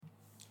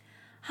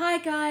Hi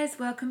guys,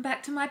 welcome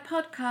back to my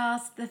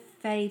podcast, The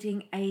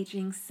Fading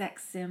Aging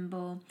Sex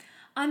Symbol.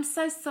 I'm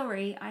so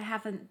sorry I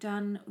haven't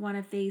done one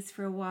of these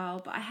for a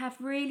while, but I have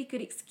really good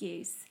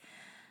excuse.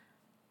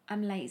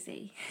 I'm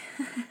lazy.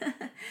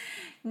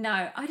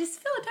 No, I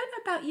just feel, I don't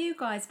know about you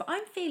guys, but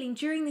I'm feeling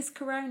during this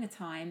corona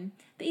time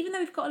that even though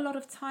we've got a lot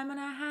of time on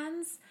our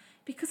hands,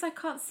 because I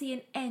can't see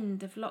an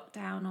end of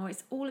lockdown, or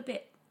it's all a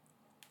bit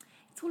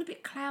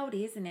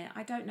cloudy, isn't it?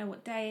 I don't know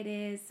what day it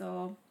is,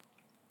 or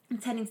I'm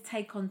tending to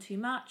take on too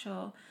much,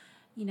 or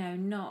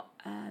not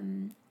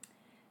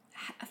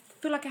I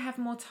feel like I have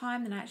more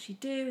time than I actually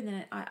do, and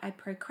then I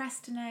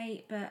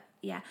procrastinate. But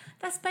yeah,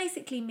 that's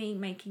basically me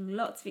making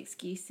lots of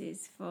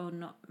excuses for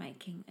not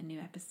making a new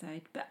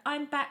episode. But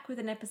I'm back with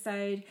an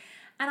episode,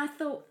 and I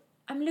thought,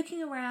 I'm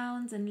looking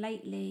around, and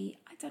lately,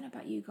 I don't know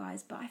about you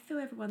guys, but I feel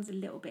everyone's a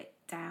little bit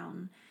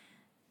down.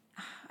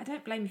 I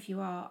don't blame if you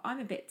are. I'm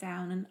a bit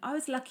down, and I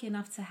was lucky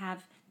enough to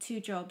have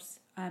two jobs.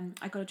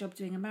 I got a job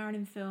doing a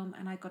Marilyn film,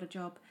 and I got a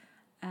job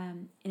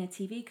in a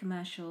TV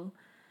commercial.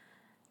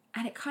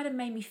 And it kind of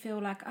made me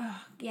feel like,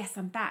 oh, yes,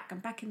 I'm back. I'm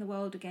back in the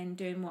world again,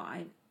 doing what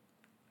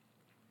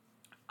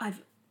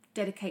I've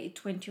dedicated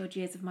 20 odd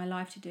years of my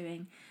life to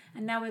doing.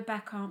 And now we're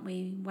back, aren't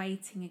we,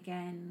 waiting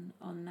again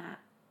on that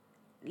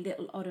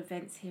little odd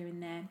events here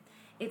and there.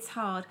 It's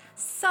hard.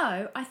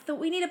 So I thought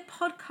we need a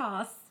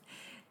podcast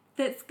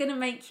that's going to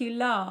make you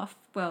laugh.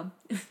 Well,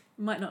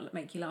 might not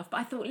make you laugh, but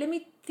I thought, let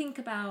me think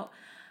about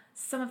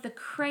some of the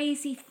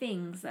crazy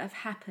things that have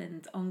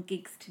happened on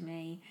gigs to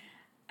me.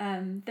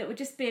 That would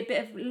just be a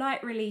bit of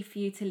light relief for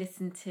you to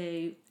listen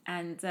to.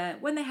 And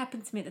when they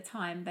happened to me at the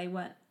time, they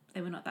were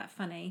not that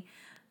funny.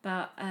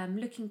 But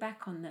looking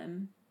back on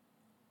them,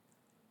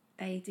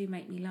 they do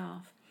make me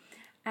laugh.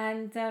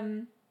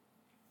 And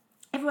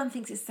everyone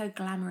thinks it's so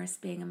glamorous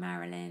being a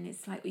Marilyn.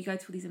 It's like we go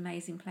to all these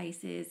amazing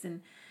places,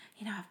 and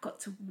I've got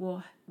to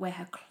wear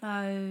her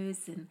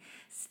clothes and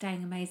stay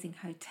in amazing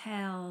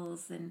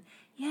hotels, and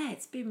yeah,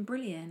 it's been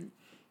brilliant.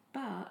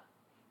 But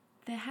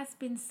there has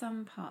been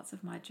some parts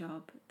of my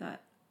job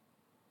that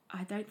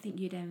I don't think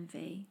you'd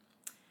envy.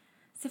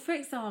 So for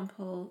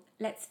example,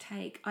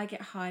 I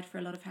get hired for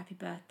a lot of happy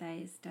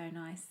birthdays, don't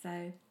I?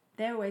 So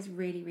they're always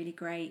really, really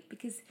great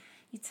because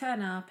you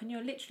turn up and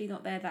you're literally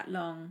not there that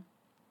long.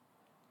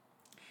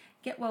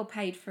 Get well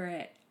paid for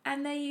it.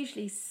 And they're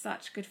usually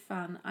such good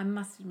fun. I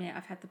must admit,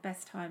 I've had the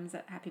best times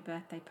at happy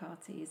birthday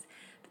parties.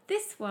 But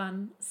this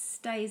one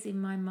stays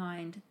in my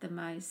mind the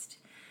most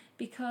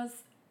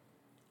because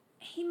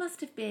he must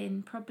have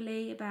been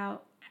probably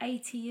about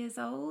 80 years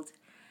old.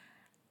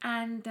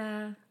 And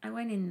I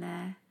went in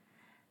there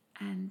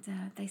and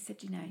they said,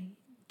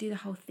 do the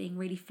whole thing,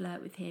 really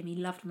flirt with him. He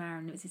loved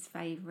Marilyn, it was his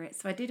favourite.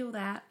 So I did all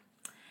that.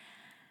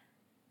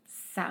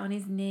 Sat on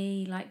his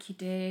knee like you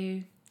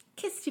do.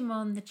 Kissed him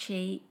on the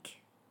cheek.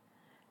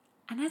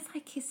 And as I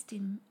kissed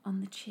him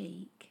on the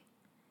cheek,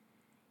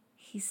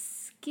 his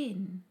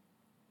skin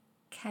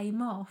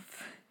came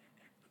off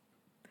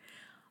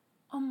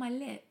on my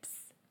lips.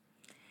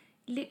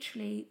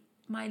 Literally,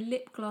 my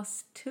lip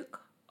gloss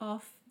took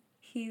off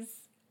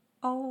his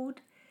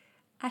old,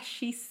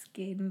 ashy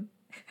skin.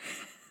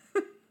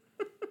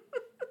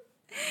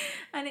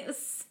 And it was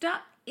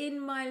stuck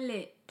in my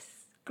lips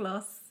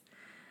gloss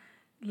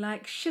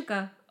like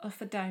sugar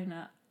off a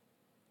donut.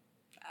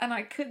 And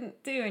I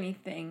couldn't do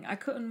anything. I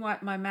couldn't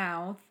wipe my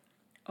mouth,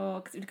 or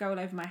because it would go all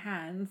over my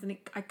hands, and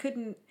I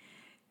couldn't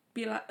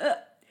be like, ugh.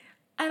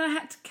 And I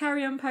had to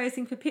carry on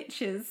posing for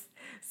pictures.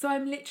 So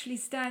I'm literally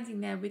standing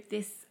there with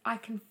this, I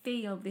can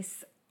feel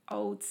this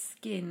old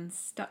skin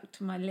stuck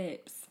to my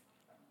lips.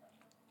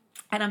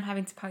 And I'm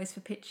having to pose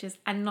for pictures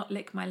and not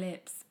lick my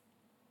lips.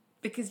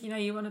 Because,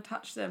 you want to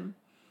touch them.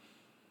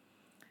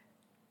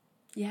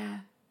 Yeah.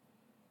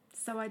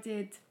 So I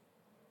did.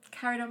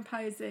 Carried on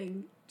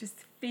posing, just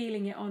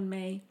feeling it on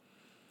me.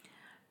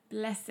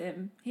 Bless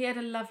him. He had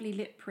a lovely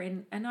lip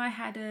print, and I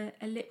had a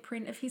lip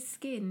print of his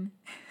skin.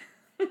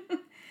 So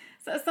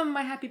that's some of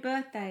my happy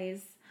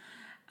birthdays.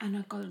 And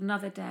I got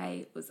another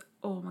day. It was,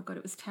 oh my God,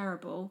 it was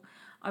terrible.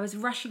 I was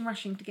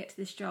rushing to get to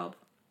this job.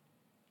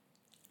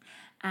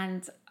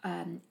 And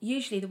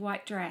usually the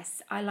white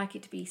dress, I like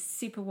it to be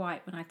super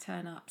white when I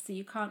turn up. So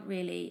you can't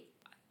really,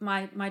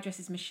 my dress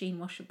is machine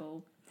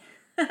washable.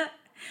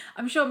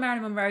 I'm sure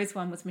Marilyn Monroe's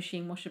one was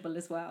machine washable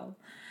as well.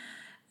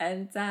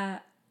 And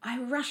I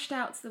rushed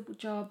out to the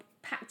job,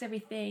 packed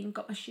everything,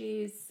 got my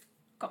shoes,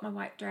 got my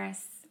white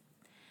dress.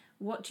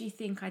 What do you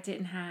think I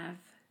didn't have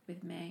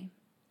with me?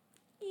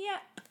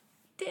 Yep,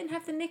 didn't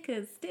have the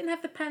knickers, didn't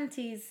have the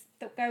panties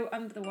that go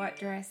under the white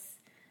dress.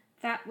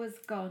 That was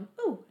gone.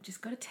 Oh,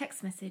 just got a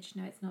text message.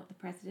 No, it's not the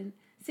president.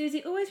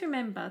 Susie, always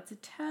remember to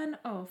turn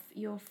off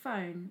your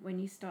phone when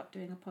you start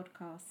doing a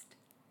podcast.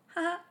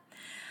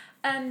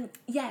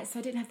 Yeah, so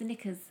I didn't have the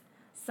knickers.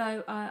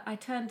 So I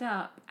turned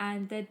up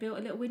and they'd built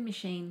a little wind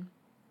machine.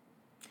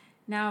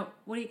 Now,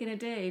 what are you going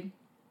to do?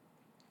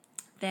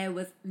 There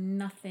was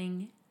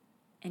nothing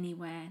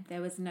anywhere.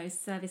 There was no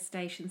service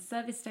station.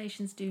 Service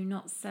stations do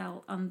not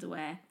sell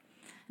underwear.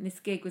 And this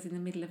gig was in the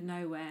middle of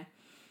nowhere.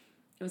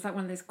 it was like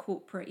one of those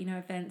corporate,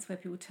 events where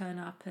people turn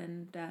up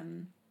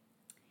and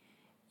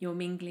you're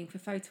mingling for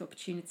photo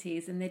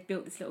opportunities, and they'd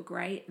built this little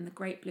grate and the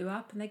grate blew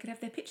up and they could have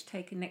their picture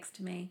taken next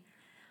to me.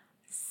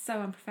 So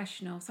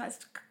unprofessional. So I had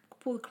to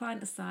pull the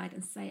client aside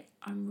and say,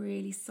 I'm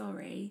really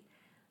sorry,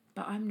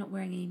 but I'm not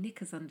wearing any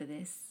knickers under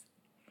this.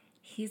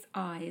 His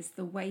eyes,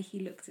 the way he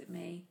looked at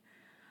me,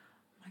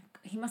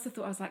 he must have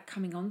thought I was like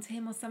coming on to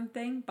him or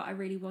something, but I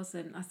really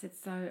wasn't. I said,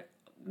 so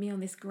me on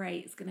this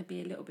grate is going to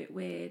be a little bit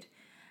weird.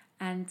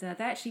 And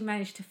they actually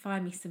managed to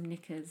find me some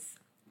knickers.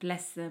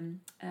 Bless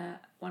them.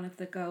 One of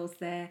the girls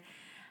there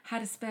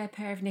had a spare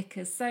pair of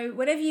knickers. So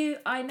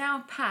I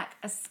now pack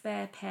a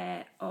spare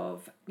pair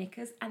of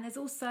knickers, and there's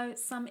also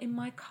some in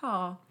my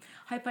car.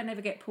 Hope I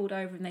never get pulled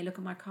over and they look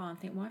at my core and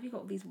think, why have you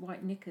got all these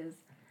white knickers?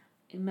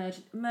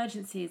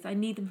 Emergencies. I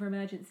need them for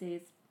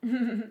emergencies.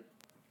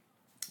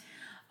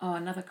 Oh,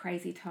 another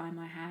crazy time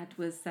I had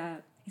was,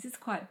 this is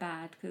quite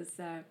bad because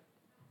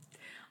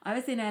I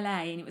was in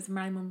LA and it was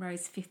Marilyn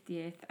Monroe's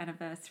 50th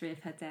anniversary of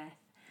her death.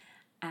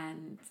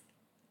 And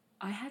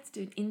I had to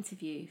do an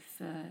interview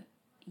for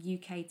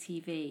UK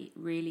TV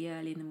really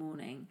early in the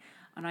morning.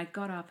 And I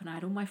got up and I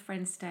had all my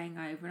friends staying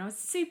over and I was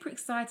super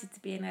excited to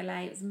be in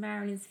LA. It was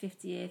Marilyn's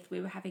 50th.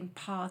 We were having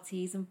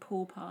parties and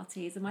pool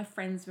parties and my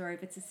friends were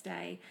over to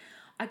stay.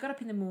 I got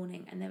up in the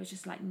morning and there was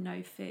just like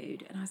no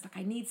food. And I was like,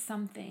 I need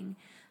something.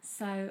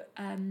 So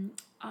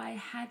I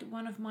had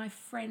one of my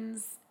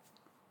friends'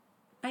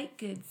 baked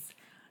goods,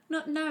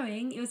 not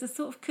knowing it was a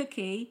sort of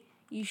cookie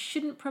you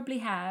shouldn't probably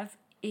have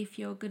if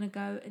you're going to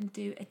go and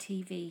do a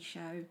TV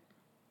show.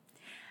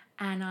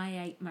 And I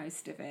ate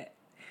most of it.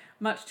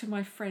 Much to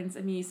my friend's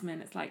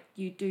amusement, it's like,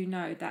 you do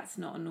know that's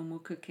not a normal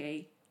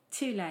cookie.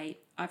 Too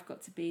late, I've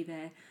got to be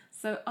there.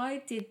 So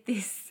I did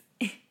this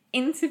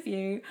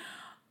interview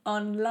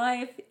on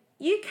live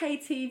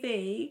UK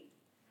TV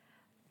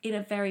in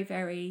a very,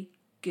 very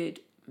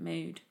good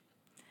mood,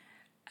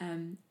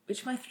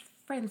 which my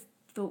friends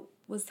thought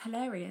was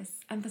hilarious.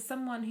 And for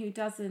someone who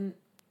doesn't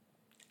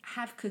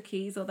have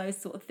cookies or those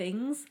sort of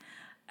things,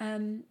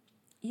 I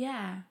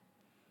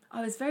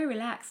was very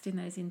relaxed in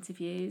those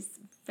interviews,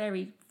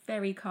 very,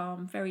 very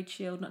calm, very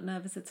chilled, not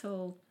nervous at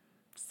all.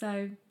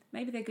 So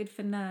maybe they're good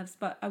for nerves,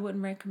 but I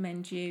wouldn't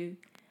recommend you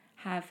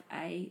have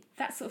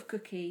that sort of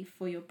cookie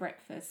for your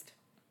breakfast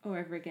or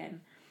ever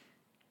again.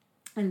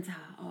 And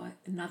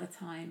another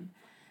time,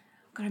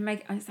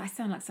 I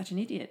sound like such an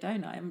idiot,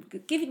 don't I?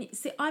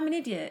 I'm an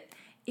idiot.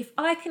 If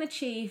I can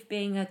achieve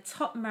being a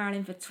top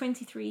Marilyn for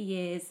 23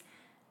 years,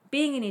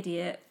 being an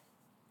idiot,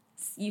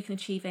 you can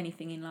achieve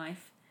anything in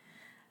life.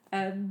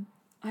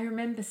 I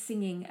remember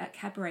singing at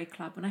Cabaret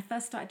Club. When I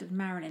first started with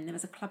Marilyn, there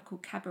was a club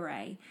called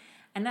Cabaret.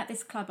 And at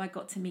this club, I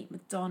got to meet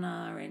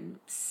Madonna and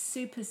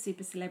super,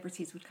 super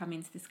celebrities would come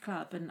into this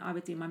club and I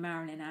would do my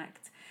Marilyn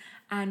act.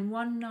 And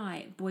one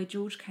night, Boy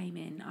George came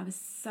in. I was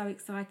so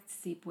excited to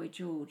see Boy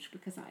George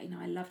because I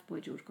loved Boy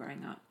George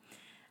growing up.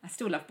 I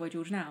still love Boy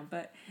George now,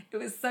 but it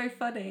was so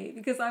funny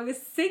because I was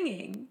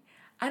singing.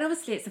 And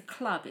obviously it's a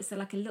club. It's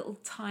like a little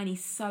tiny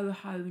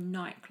Soho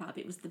nightclub.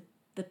 It was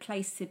the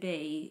place to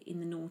be in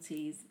the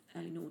noughties,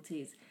 early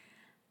noughties.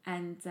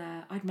 And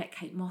I'd met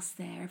Kate Moss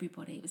there,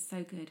 everybody. It was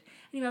so good.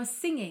 Anyway, I was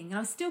singing and I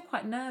was still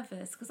quite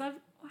nervous because I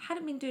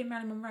hadn't been doing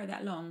Marilyn Monroe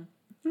that long.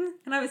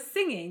 And I was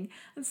singing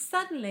and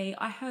suddenly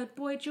I heard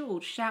Boy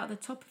George shout at the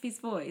top of his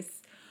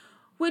voice,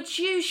 "Would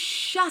you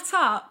shut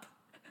up?"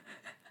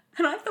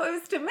 And I thought it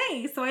was to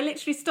me. So I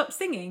literally stopped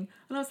singing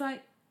and I was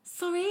like,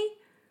 "Sorry?"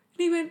 And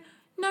he went,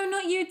 "No,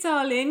 not you,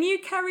 darling. You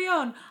carry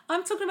on.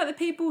 I'm talking about the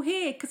people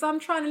here because I'm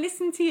trying to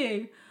listen to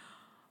you."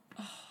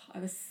 Oh, I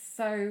was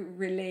so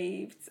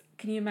relieved.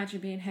 Can you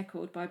imagine being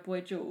heckled by Boy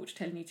George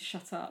telling you to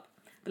shut up?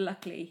 But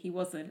luckily he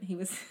wasn't. He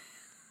was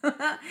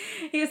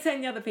he was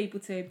telling the other people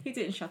to. He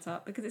didn't shut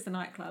up because it's a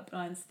nightclub and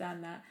I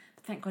understand that.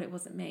 But thank God it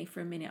wasn't me. For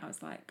a minute I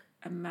was like,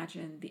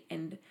 imagine the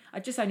end. I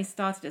just only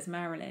started as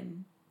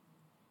Marilyn.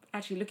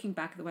 Actually, looking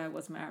back at the way I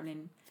was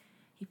Marilyn,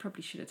 he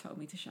probably should have told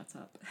me to shut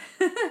up.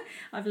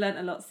 I've learnt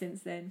a lot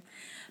since then.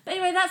 But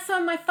anyway, that's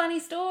some of my funny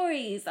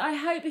stories. I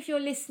hope if you're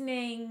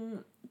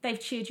listening, they've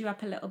cheered you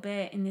up a little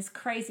bit in this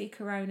crazy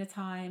corona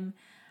time.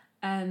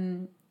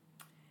 My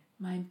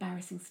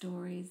embarrassing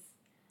stories.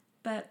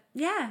 But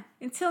yeah,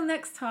 until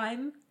next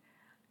time,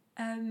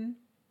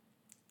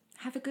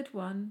 have a good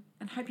one.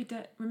 And hope you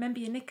remember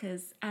your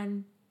knickers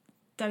and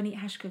don't eat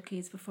hash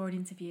cookies before an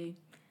interview.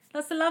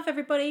 Lots of love,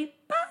 everybody.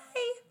 Bye.